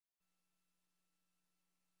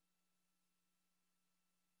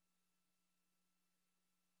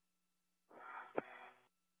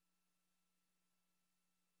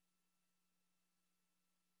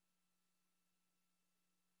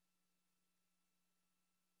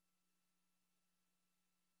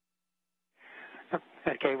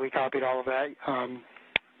Okay, we copied all of that.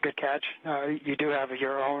 Good catch. You do have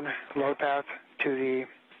your own load path to the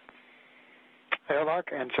airlock,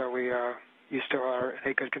 and so you still are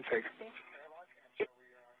in a good config.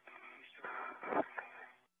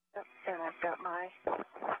 And I've got my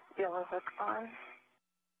yellow hook on.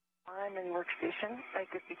 I'm in workstation. I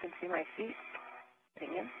guess you can see my seat.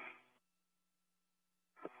 Getting in.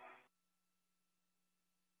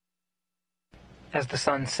 As the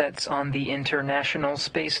sun sets on the International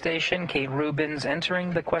Space Station, Kate Rubins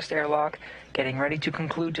entering the Quest airlock, getting ready to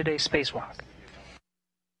conclude today's spacewalk.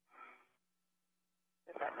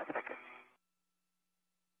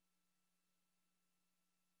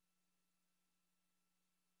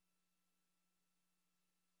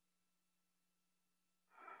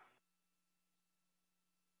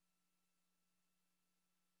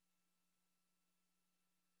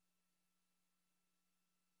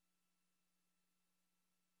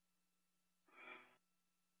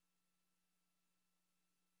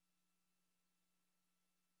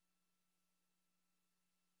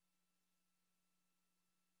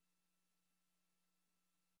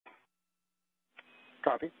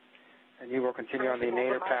 Copy. And you will continue on the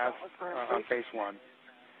nadir path on phase 1.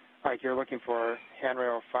 All right, you're looking for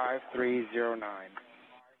handrail 5309.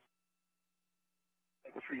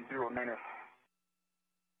 5309.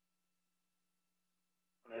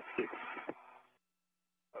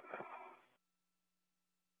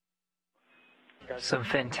 Some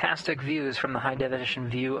fantastic views from the high-definition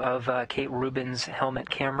view of Kate Rubins' helmet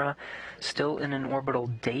camera, still in an orbital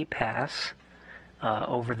day pass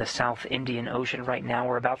over the South Indian Ocean right now.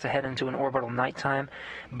 We're about to head into an orbital nighttime.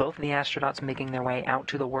 Both of the astronauts making their way out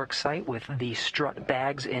to the work site with the strut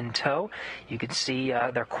bags in tow. You can see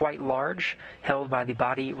they're quite large, held by the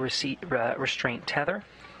body restraint tether.